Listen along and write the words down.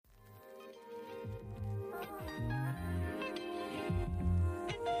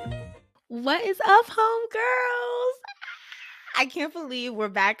What is up, homegirls? I can't believe we're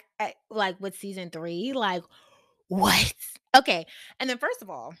back at with season 3. Like, what? Okay. And then first of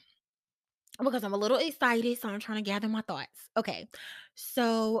all, because I'm a little excited, so I'm trying to gather my thoughts. Okay.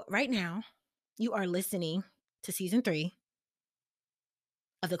 So right now, you are listening to season 3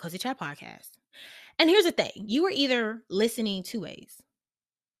 of the Cozy Chat podcast. And here's the thing: you are either listening two ways.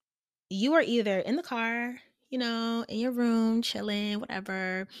 You are either in the car, in your room, chilling,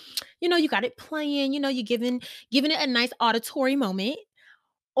 whatever. You got it playing, you're giving it a nice auditory moment,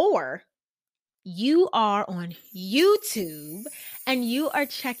 or you are on YouTube and you are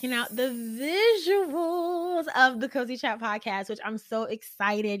checking out the visuals of the Cozy Chat podcast, which I'm so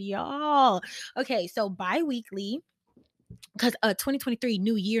excited, y'all. Okay, so bi-weekly, because 2023,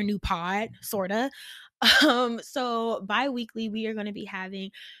 new year, new pod, sorta. So bi-weekly, we are going to be having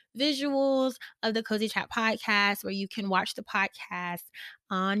visuals of the Cozy Chat podcast where you can watch the podcast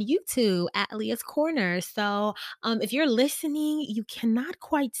on YouTube at Leah's Corner. So if you're listening, you cannot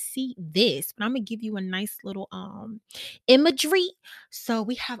quite see this, but I'm gonna give you a nice little imagery. So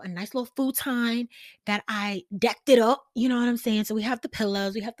we have a nice little futon that I decked it up, you know what I'm saying? So we have the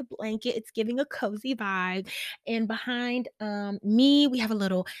pillows, we have the blanket, it's giving a cozy vibe. And behind me, we have a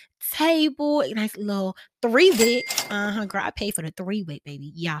little table, a nice little 3-wick. Girl, I paid for the 3-wick,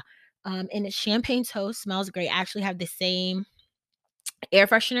 baby. Yeah. And it's champagne toast, smells great. I actually have the same air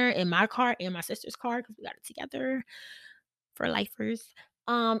freshener in my car and my sister's car because we got it together for lifers.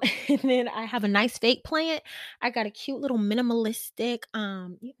 And then I have a nice fake plant. I got a cute little minimalistic,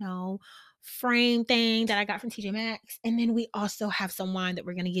 frame thing that I got from TJ Maxx. And then we also have some wine that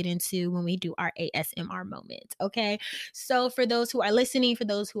we're going to get into when we do our ASMR moment. Okay. So for those who are listening, for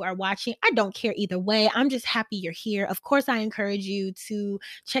those who are watching, I don't care either way. I'm just happy you're here. Of course, I encourage you to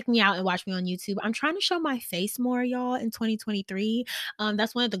check me out and watch me on YouTube. I'm trying to show my face more, y'all, in 2023.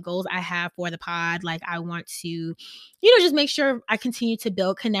 That's one of the goals I have for the pod. Like, I want to just make sure I continue to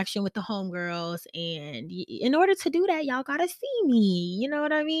build connection with the homegirls. And in order to do that, y'all gotta see me. You know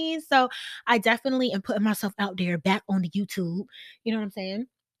what I mean? So I definitely am putting myself out there back on the YouTube. You know what I'm saying?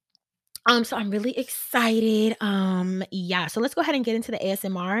 So I'm really excited. Yeah. So let's go ahead and get into the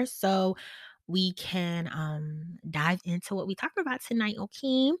ASMR so we can dive into what we talking about tonight.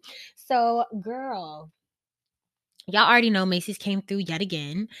 Okay. So, girl, y'all already know Macy's came through yet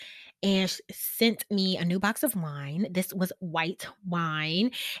again and sent me a new box of wine. This was white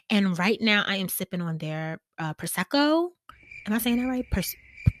wine. And right now I am sipping on their Prosecco. Am I saying that right?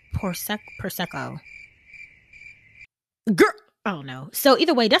 Prosecco. Girl, I don't know. So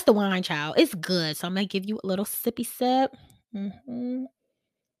either way, that's the wine, child. It's good. So I'm going to give you a little sippy sip.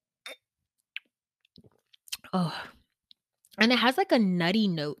 Oh, and it has like a nutty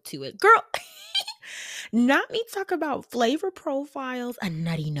note to it. Girl, not me talk about flavor profiles, a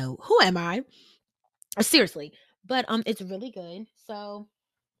nutty note. Who am I? Seriously. But it's really good. So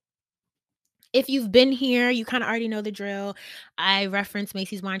if you've been here, you kind of already know the drill. I reference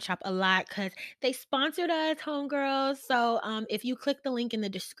Macy's Wine Shop a lot because they sponsored us, homegirls. So if you click the link in the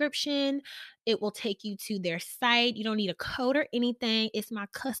description, it will take you to their site. You don't need a code or anything. It's my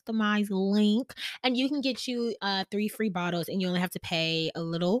customized link. And you can get you 3 free bottles, and you only have to pay a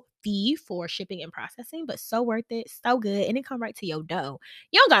little fee for shipping and processing. But so worth it, so good. And it come right to your dough.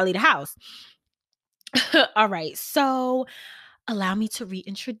 You don't gotta leave the house. All right, so allow me to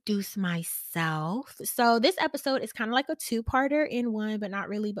reintroduce myself. So this episode is kind of like a two-parter in one, but not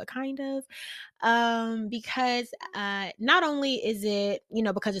really, but kind of. Because not only is it,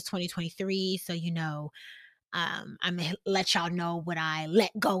 because it's 2023, so I'm gonna let y'all know what I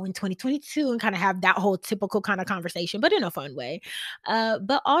let go in 2022 and kind of have that whole typical kind of conversation, but in a fun way.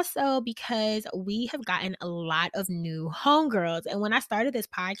 But also because we have gotten a lot of new homegirls. And when I started this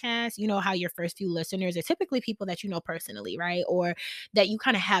podcast, you know how your first few listeners are typically people that you know personally, right? Or that you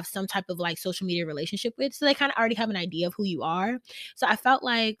kind of have some type of like social media relationship with. So they kind of already have an idea of who you are. So I felt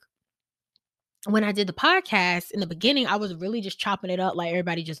like when I did the podcast in the beginning, I was really just chopping it up like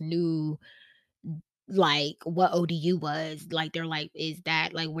everybody just knew like what ODU was. Like they're like, is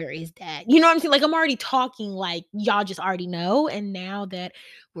that like where is that? You know what I'm saying? Like I'm already talking like y'all just already know. And now that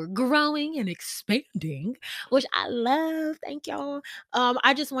we're growing and expanding, which I love, thank y'all.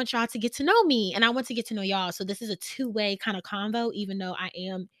 I just want y'all to get to know me and I want to get to know y'all. So this is a two-way kind of convo, even though I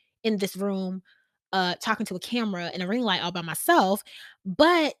am in this room talking to a camera and a ring light all by myself.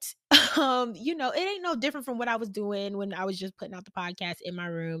 But, it ain't no different from what I was doing when I was just putting out the podcast in my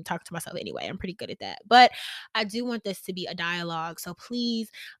room, talking to myself anyway. I'm pretty good at that. But I do want this to be a dialogue. So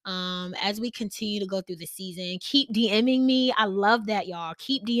please, as we continue to go through the season, keep DMing me. I love that, y'all.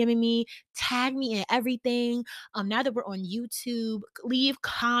 Keep DMing me, tag me in everything. Now that we're on YouTube, leave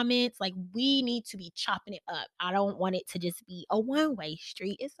comments. Like, we need to be chopping it up. I don't want it to just be a one-way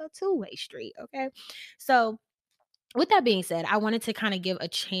street. It's a two-way street. Okay. So with that being said, I wanted to kind of give a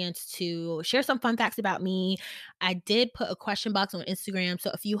chance to share some fun facts about me. I did put a question box on Instagram, so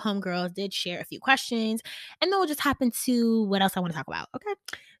a few homegirls did share a few questions, and then we'll just hop into what else I want to talk about. Okay.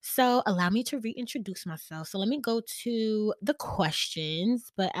 So allow me to reintroduce myself. So let me go to the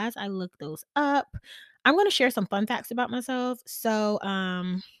questions, but as I look those up, I'm going to share some fun facts about myself. So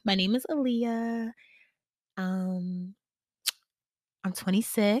my name is Aaliyah. Um I'm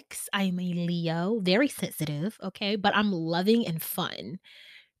 26. I am a Leo, very sensitive, okay? But I'm loving and fun.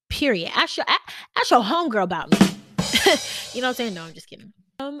 Period. Ask your homegirl about me. You know what I'm saying? No, I'm just kidding.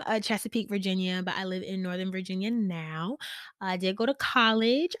 Chesapeake, Virginia, but I live in Northern Virginia now. I did go to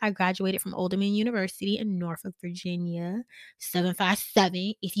college. I graduated from Oldham University in Norfolk, Virginia.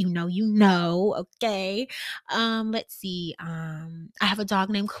 757. If you know, you know. Okay. Let's see. I have a dog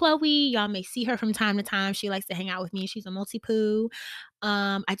named Chloe. Y'all may see her from time to time. She likes to hang out with me. She's a multi-poo.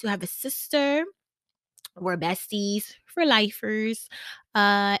 I do have a sister. We're besties for lifers.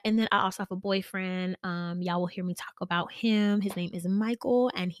 And then I also have a boyfriend. Y'all will hear me talk about him. His name is Michael,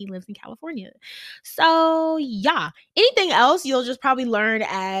 and he lives in California. So yeah. Anything else you'll just probably learn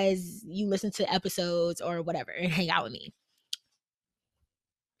as you listen to episodes or whatever and hang out with me.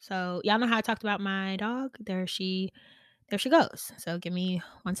 So y'all know how I talked about my dog? There she goes. So give me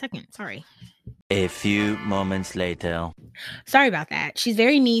 1 second. Sorry. A few moments later. Sorry about that. She's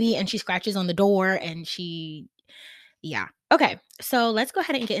very needy and she scratches on the door and yeah. Okay. So let's go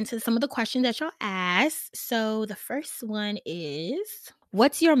ahead and get into some of the questions that y'all asked. So the first one is,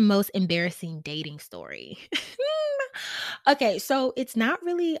 what's your most embarrassing dating story? Okay. So it's not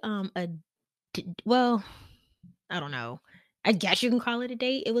really, well, I don't know. I guess you can call it a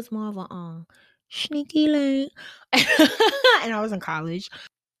date. It was more of a, sneaky link. And I was in college.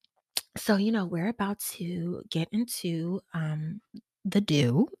 So, we're about to get into the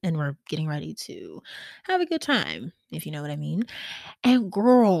do, and we're getting ready to have a good time, if you know what I mean. And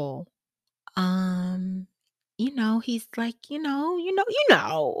girl, he's like,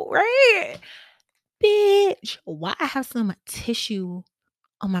 right? Bitch, why I have some tissue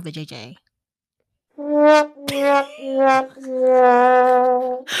on my vajayjay? Girl,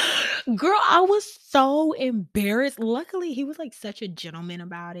 I was so embarrassed. Luckily, he was like such a gentleman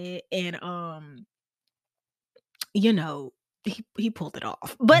about it. And you know, he pulled it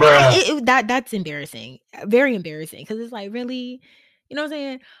off. But that's embarrassing. Very embarrassing because it's like, really, you know what I'm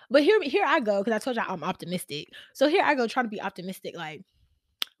saying? But here I go, because I told y'all I'm optimistic. So here I go trying to be optimistic, like,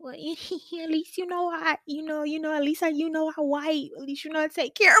 well, at least at least I white. At least I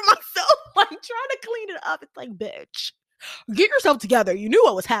take care of myself. Like, trying to clean it up. It's like, bitch, get yourself together. You knew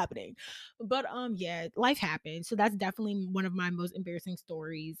what was happening. But yeah, life happened. So that's definitely one of my most embarrassing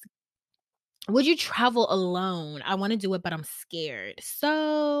stories. Would you travel alone? I want to do it, but I'm scared.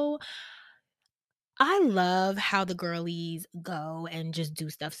 So I love how the girlies go and just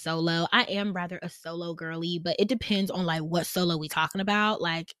do stuff solo. I am rather a solo girly, but it depends on like what solo we talking about.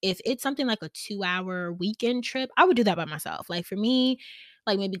 Like if it's something like a 2-hour weekend trip, I would do that by myself. Like for me,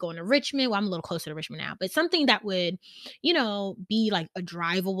 like maybe going to Richmond. Well, I'm a little closer to Richmond now, but something that would, be like a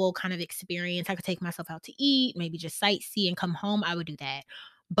drivable kind of experience. I could take myself out to eat, maybe just sightsee and come home. I would do that.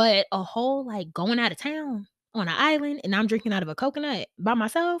 But a whole like going out of town on an island and I'm drinking out of a coconut by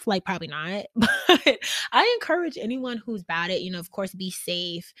myself, like probably not. But I encourage anyone who's about it, of course, be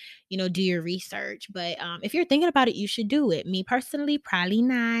safe, do your research. But if you're thinking about it, you should do it. Me personally, probably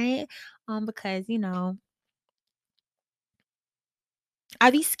not. Because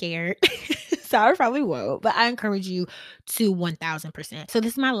I'd be scared. So I probably won't. But I encourage you to 1000%. So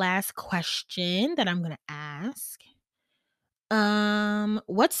this is my last question that I'm gonna ask.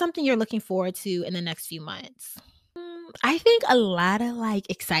 What's something you're looking forward to in the next few months? I think a lot of like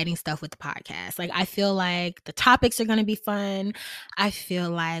exciting stuff with the podcast. Like I feel like the topics are going to be fun. I feel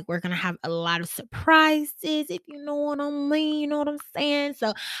like we're going to have a lot of surprises, if you know what I mean, you know what I'm saying?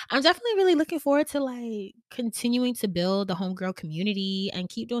 So I'm definitely really looking forward to like continuing to build the homegirl community and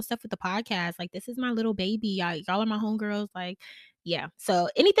keep doing stuff with the podcast. Like this is my little baby. Y'all are my homegirls. Like, yeah. So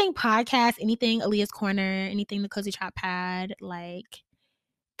anything podcast, anything Aaliyah's Corner, anything the Cozy Chat Pad, like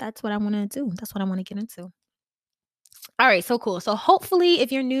that's what I want to do. That's what I want to get into. All right, so cool. So hopefully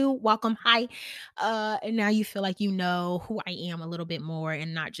if you're new, welcome. Hi. And now you feel like you know who I am a little bit more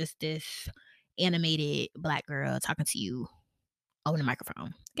and not just this animated black girl talking to you on the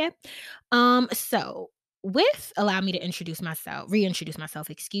microphone. Okay. So with allow me to reintroduce myself,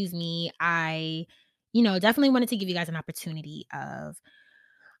 excuse me. I, definitely wanted to give you guys an opportunity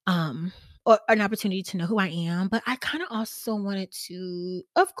um or an opportunity to know who I am, but I kind of also wanted to,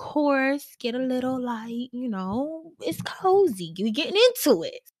 of course, get a little like, it's cozy. We getting into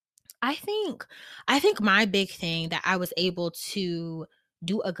it. I think my big thing that I was able to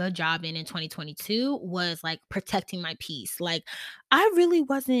do a good job in 2022 was like protecting my peace. Like I really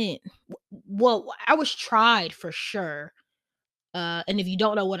wasn't well, I was tried for sure. And if you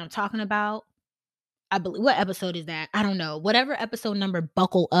don't know what I'm talking about, I believe what episode is that? I don't know. Whatever episode number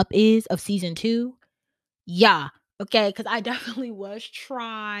Buckle Up is of season 2. Yeah. Okay, because I definitely was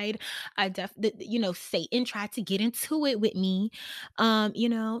tried. Satan tried to get into it with me.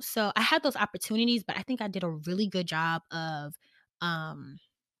 So I had those opportunities, but I think I did a really good job of um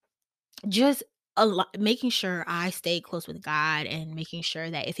just making sure I stayed close with God and making sure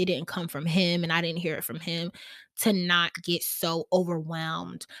that if it didn't come from him and I didn't hear it from him, to not get so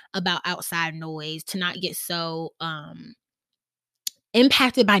overwhelmed about outside noise, to not get so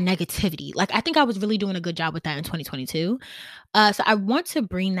impacted by negativity. Like, I think I was really doing a good job with that in 2022. So I want to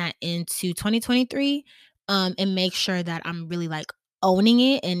bring that into 2023, and make sure that I'm really, like, owning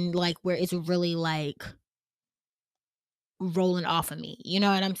it and, like, where it's really, like, rolling off of me, you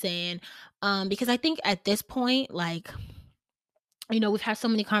know what I'm saying? Because I think at this point, like, we've had so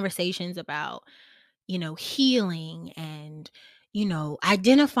many conversations about healing and,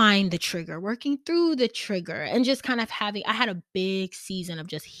 identifying the trigger, working through the trigger, and just kind of I had a big season of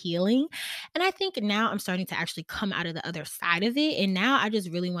just healing. And I think now I'm starting to actually come out of the other side of it. And now I just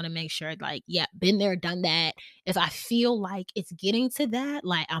really want to make sure, like, yeah, been there, done that. If I feel like it's getting to that,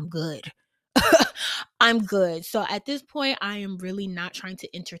 like, I'm good. I'm good. So at this point, I am really not trying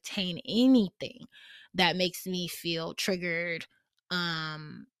to entertain anything that makes me feel triggered,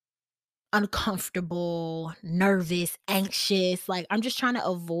 um, uncomfortable, nervous, anxious. Like, I'm just trying to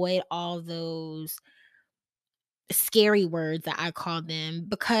avoid all those scary words that I call them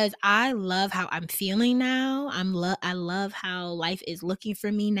because I love how I'm feeling now. I love how life is looking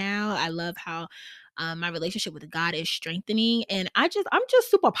for me now. I love how my relationship with God is strengthening, and I'm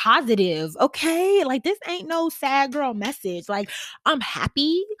just super positive. Okay, like this ain't no sad girl message. Like I'm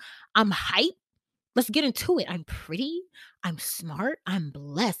happy, I'm hyped. Let's get into it. I'm pretty, I'm smart, I'm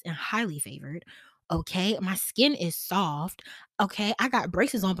blessed and highly favored. Okay, my skin is soft. Okay, I got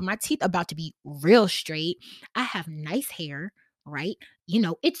braces on, but my teeth about to be real straight. I have nice hair, right?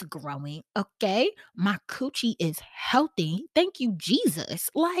 It's growing. Okay, my coochie is healthy. Thank you, Jesus.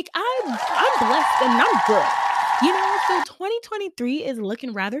 Like I'm blessed and I'm good. So 2023 is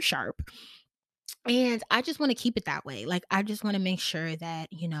looking rather sharp. And I just want to keep it that way. Like I just want to make sure that,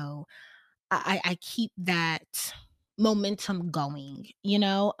 I keep that momentum going,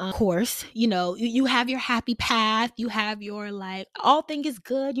 Of course, you have your happy path, you have your like all thing is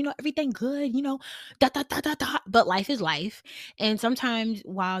good, everything good, da da da da da. But life is life. And sometimes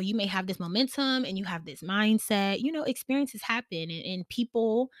while you may have this momentum and you have this mindset, experiences happen and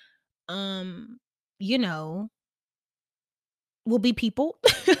people um, you know, will be people.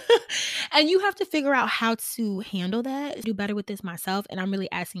 And you have to figure out how to handle that, do better with this myself. And I'm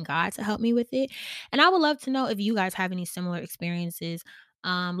really asking God to help me with it. And I would love to know if you guys have any similar experiences.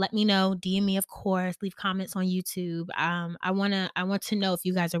 Let me know, DM me, of course, leave comments on YouTube. I want to know if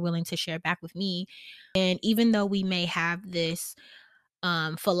you guys are willing to share back with me. And even though we may have this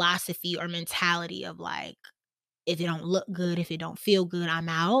philosophy or mentality of like, if it don't look good, if it don't feel good, I'm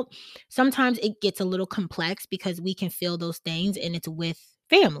out. Sometimes it gets a little complex because we can feel those things and it's with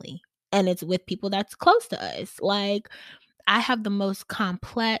family and it's with people that's close to us. Like I have the most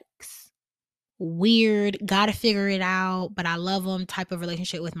complex, weird, gotta figure it out, but I love them type of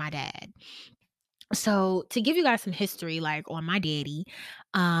relationship with my dad. So to give you guys some history, like on my daddy,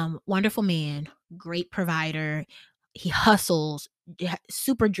 wonderful man, great provider. He hustles,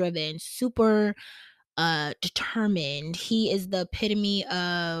 super driven, super determined. He is the epitome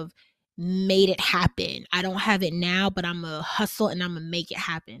of made it happen. I don't have it now, but I'm a hustle and I'm gonna make it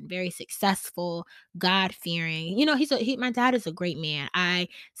happen. Very successful, God fearing. My dad is a great man. I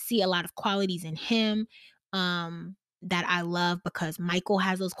see a lot of qualities in him that I love because Michael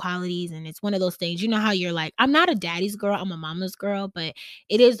has those qualities, and it's one of those things. You know how you're like, I'm not a daddy's girl, I'm a mama's girl, but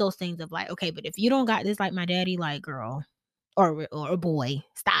it is those things of like, okay, but if you don't got this like my daddy, like girl, or a boy,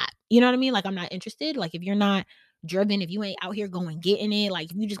 stop. You know what I mean? Like I'm not interested. Like if you're not driven, if you ain't out here going getting it,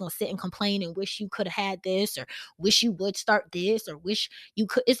 like if you just gonna sit and complain and wish you could have had this, or wish you would start this, or wish you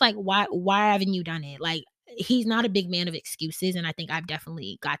could, it's like, why haven't you done it? Like, he's not a big man of excuses. And I think I've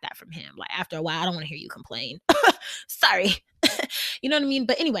definitely got that from him. Like, after a while, I don't want to hear you complain. Sorry. You know what I mean?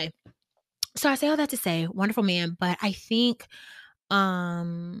 But anyway, so I say all that to say, wonderful man. But I think,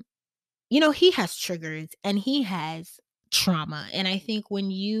 um, he has triggers and he has trauma. And I think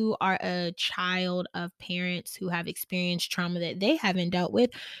when you are a child of parents who have experienced trauma that they haven't dealt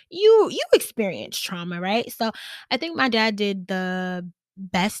with, you experience trauma, right? So I think my dad did the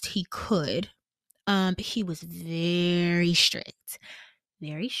best he could. But he was very strict.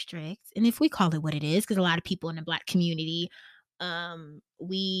 Very strict. And if we call it what it is, because a lot of people in the Black community,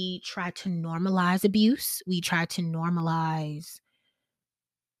 we try to normalize abuse. We try to normalize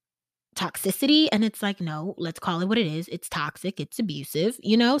toxicity. And it's like, no, let's call it what it is. It's toxic, it's abusive.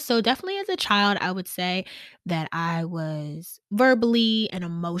 So definitely as a child, I would say that I was verbally and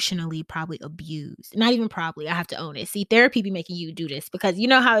emotionally probably abused. Not even probably, I have to own it. See, therapy be making you do this because you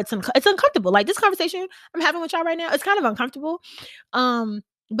know how it's uncomfortable. Like this conversation I'm having with y'all right now, it's kind of uncomfortable. Um,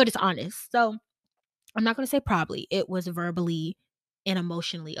 but it's honest. So I'm not gonna say probably. It was verbally and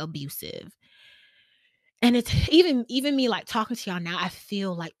emotionally abusive. And it's even me, like, talking to y'all now, I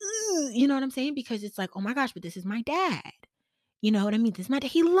feel like, "Ugh," you know what I'm saying? Because it's like, "Oh my gosh, but this is my dad." You know what I mean? This is my dad.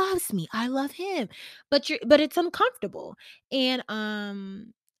 He loves me. I love him. But it's uncomfortable. And,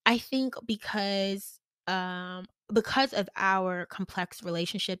 I think because of our complex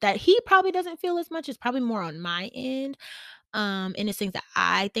relationship that he probably doesn't feel as much, it's probably more on my end, and it's things that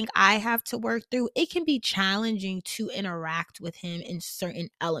I think I have to work through, it can be challenging to interact with him in certain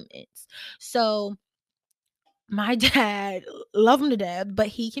elements. So my dad, love him to death, but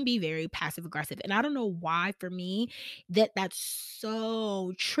he can be very passive aggressive. And I don't know why for me that's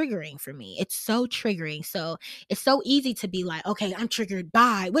so triggering for me. It's so triggering. So it's so easy to be like, okay, I'm triggered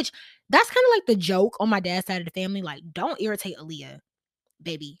by, which that's kind of like the joke on my dad's side of the family. Like, don't irritate Aaliyah,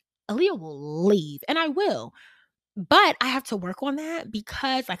 baby. Aaliyah will leave, and I will. But I have to work on that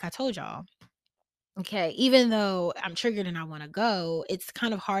because, like I told y'all, okay, even though I'm triggered and I want to go, it's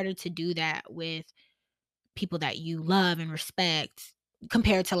kind of harder to do that with people that you love and respect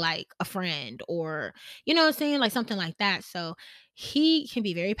compared to like a friend or you know what I'm saying, like something like that. So he can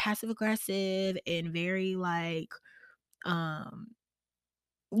be very passive aggressive and very like um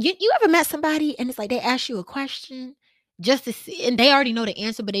you ever met somebody and it's like they ask you a question just to see and they already know the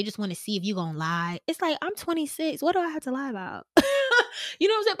answer but they just want to see if you gonna lie. It's like, I'm 26, what do I have to lie about? You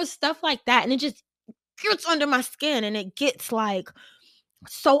know what I'm saying? But stuff like that, and it just gets under my skin and it gets like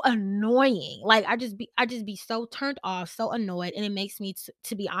so annoying. Like I just be so turned off, so annoyed, and it makes me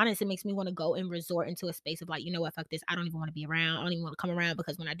to be honest, it makes me want to go and resort into a space of like, you know what, fuck this. I don't even want to be around. I don't even want to come around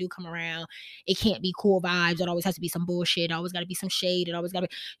because when I do come around, it can't be cool vibes. It always has to be some bullshit. It always got to be some shade. It always got to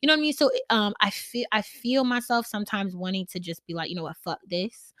be, you know what I mean? So I feel myself sometimes wanting to just be like, you know what, fuck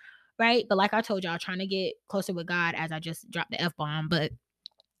this. Right? But like I told y'all, trying to get closer with God as I just dropped the F bomb, but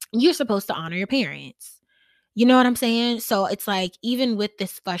you're supposed to honor your parents. You know what I'm saying? So it's like, even with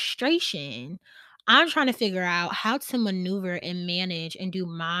this frustration, I'm trying to figure out how to maneuver and manage and do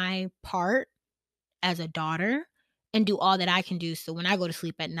my part as a daughter and do all that I can do. So when I go to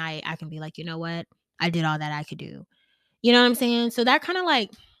sleep at night, I can be like, you know what? I did all that I could do. You know what I'm saying? So that kind of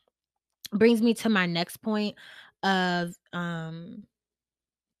like brings me to my next point of,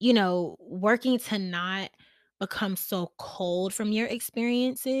 working to not become so cold from your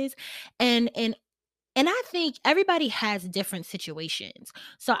experiences and I think everybody has different situations.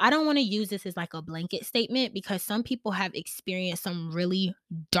 So I don't want to use this as like a blanket statement because some people have experienced some really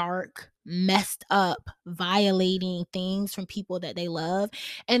dark, messed up, violating things from people that they love.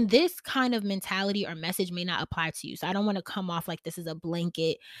 And this kind of mentality or message may not apply to you. So I don't want to come off like this is a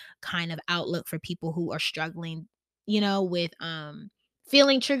blanket kind of outlook for people who are struggling, with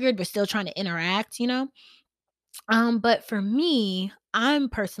feeling triggered but still trying to interact. But for me, I'm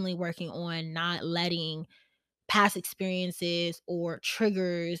personally working on not letting past experiences or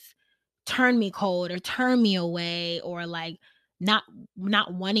triggers turn me cold or turn me away or like not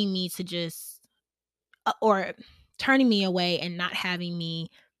not wanting me to just or turning me away and not having me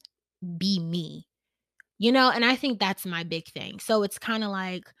be me. And I think that's my big thing. So it's kind of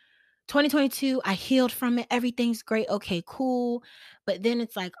like 2022, I healed from it. Everything's great. Okay, cool. But then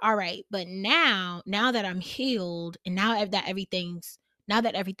it's like, all right, but now that I'm healed and now that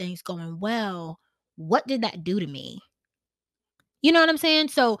everything's going well, what did that do to me? You know what I'm saying?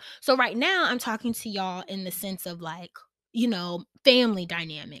 So right now I'm talking to y'all in the sense of like, family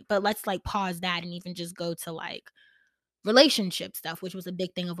dynamic. But let's like pause that and even just go to like relationship stuff, which was a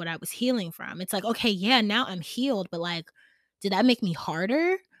big thing of what I was healing from. It's like, okay, yeah, now I'm healed, but like, did that make me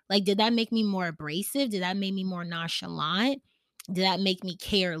harder? Like, did that make me more abrasive? Did that make me more nonchalant? Did that make me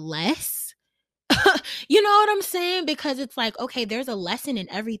care less? You know what I'm saying? Because it's like, okay, there's a lesson in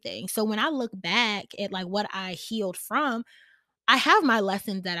everything. So when I look back at like what I healed from, I have my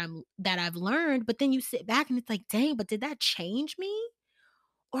lessons that I've learned, but then you sit back and it's like, dang, but did that change me?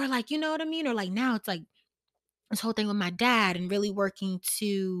 Or like, you know what I mean? Or like now it's like this whole thing with my dad and really working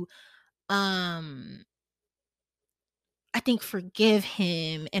to um I think forgive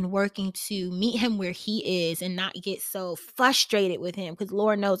him and working to meet him where he is and not get so frustrated with him because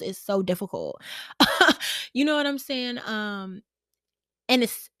Lord knows it's so difficult. You know what I'm saying? And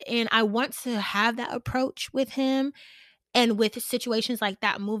I want to have that approach with him and with situations like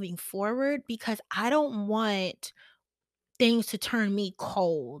that moving forward because I don't want things to turn me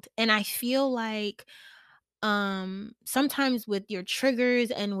cold. And I feel like sometimes with your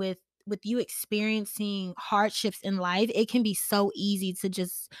triggers and with you experiencing hardships in life, it can be so easy to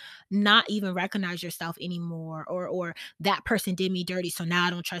just not even recognize yourself anymore, or that person did me dirty so now I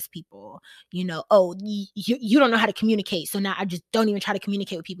don't trust people. Oh, you don't know how to communicate so now I just don't even try to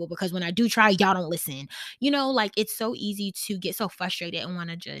communicate with people because when I do try y'all don't listen. Like it's so easy to get so frustrated and want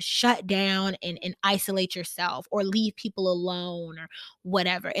to just shut down and isolate yourself or leave people alone or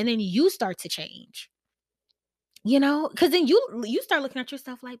whatever, and then you start to change. Because then you start looking at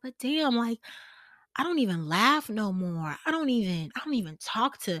yourself like, "But damn, like, I don't even laugh no more. I don't even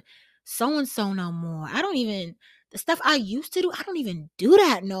talk to so and so no more. I don't even the stuff I used to do, I don't even do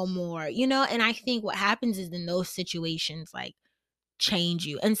that no more," And I think what happens is in those situations, like, change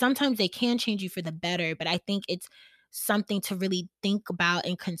you. And sometimes they can change you for the better, but I think it's something to really think about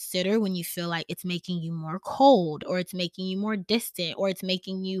and consider when you feel like it's making you more cold or it's making you more distant or it's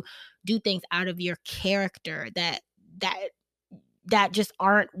making you do things out of your character that that just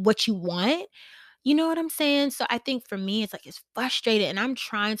aren't what you want. You know what I'm saying? So I think for me it's like it's frustrated and I'm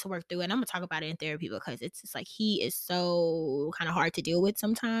trying to work through it. And I'm gonna talk about it in therapy because it's just like he is so kind of hard to deal with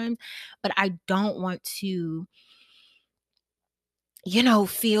sometimes. But I don't want to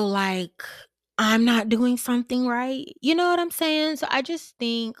feel like I'm not doing something right. You know what I'm saying? So I just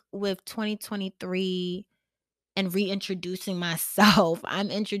think with 2023 and reintroducing myself, I'm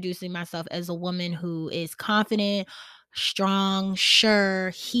introducing myself as a woman who is confident, strong,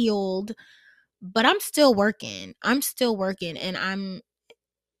 sure, healed, but I'm still working. I'm still working and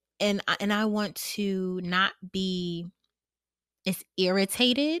I want to not be as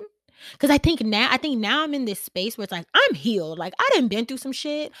irritated. Cause I think now I'm in this space where it's like, I'm healed. Like, I done been through some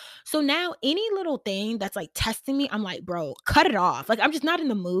shit. So now any little thing that's, like, testing me, I'm like, "Bro, cut it off." Like, I'm just not in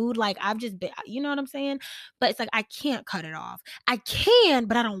the mood. Like, I've just been you know what I'm saying? But it's like, I can't cut it off. I can,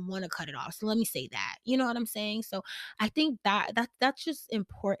 but I don't wanna cut it off. So let me say that. You know what I'm saying? So I think that's just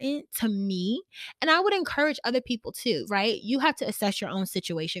important to me, and I would encourage other people too, right? You have to assess your own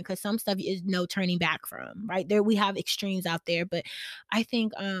situation because some stuff is no turning back from, right? There we have extremes out there, but I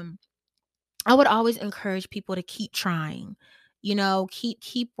think, I would always encourage people to keep trying.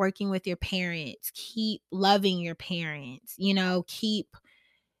 Keep working with your parents, keep loving your parents, keep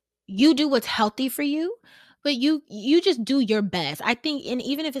you do what's healthy for you, but you just do your best. I think and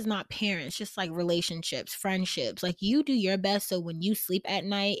even if it's not parents, just like relationships, friendships, like you do your best so when you sleep at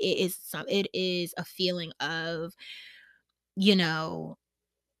night, it is a feeling of, you know,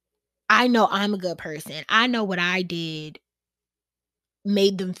 I know I'm a good person. I know what I did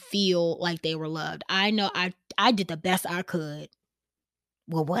made them feel like they were loved. I know I did the best I could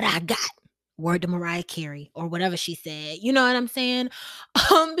with what I got. Word to Mariah Carey or whatever she said. You know what I'm saying?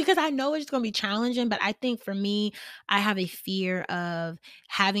 Because I know it's gonna be challenging, but I think for me, I have a fear of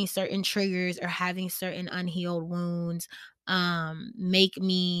having certain triggers or having certain unhealed wounds make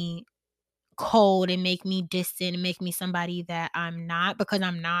me cold and make me distant and make me somebody that I'm not, because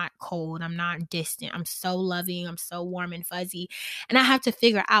I'm not cold, I'm not distant. I'm so loving, I'm so warm and fuzzy. And I have to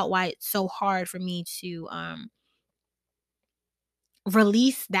figure out why it's so hard for me to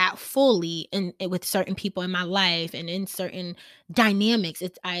release that fully with certain people in my life and in certain dynamics.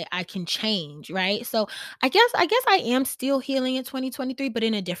 I can change, right? So I guess I am still healing in 2023, but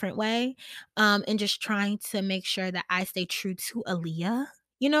in a different way, and just trying to make sure that I stay true to Aaliyah.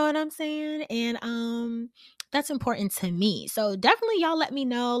 You know what I'm saying? And that's important to me. So definitely y'all let me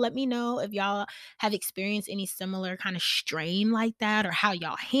know if y'all have experienced any similar kind of strain like that or how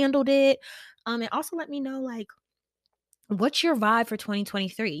y'all handled it. And also let me know, like, what's your vibe for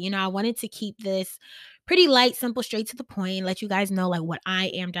 2023? I wanted to keep this pretty light, simple, straight to the point, let you guys know like what I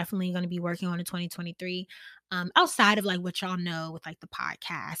am definitely going to be working on in 2023. outside of like what y'all know with like the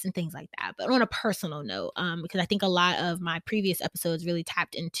podcast and things like that, but on a personal note, because I think a lot of my previous episodes really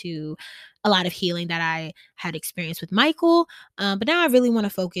tapped into a lot of healing that I had experienced with Michael. But now I really want to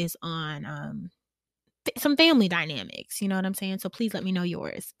focus on some family dynamics, you know what I'm saying? So please let me know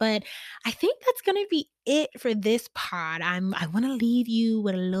yours. But I think that's gonna be it for this pod. I want to leave you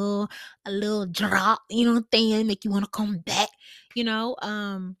with a little drop, you know what I'm saying? Make you want to come back, you know.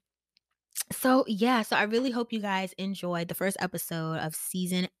 So yeah, so I really hope you guys enjoyed the first episode of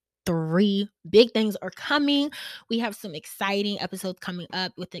season 3. Big things are coming. We have some exciting episodes coming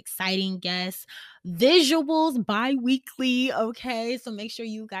up with exciting guests, visuals bi-weekly, okay? So make sure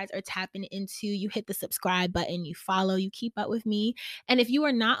you guys are tapping into, you hit the subscribe button, you follow, you keep up with me. And if you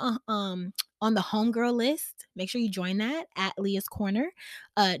are not on the homegirl list, make sure you join that at Leah's Corner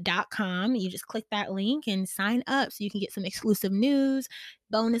 .com. You just click that link and sign up so you can get some exclusive news,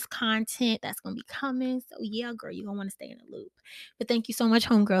 bonus content that's gonna be coming. So yeah, girl, you're gonna want to stay in the loop. But thank you so much,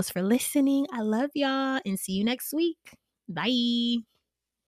 homegirls, for listening. I love y'all and see you next week. Bye.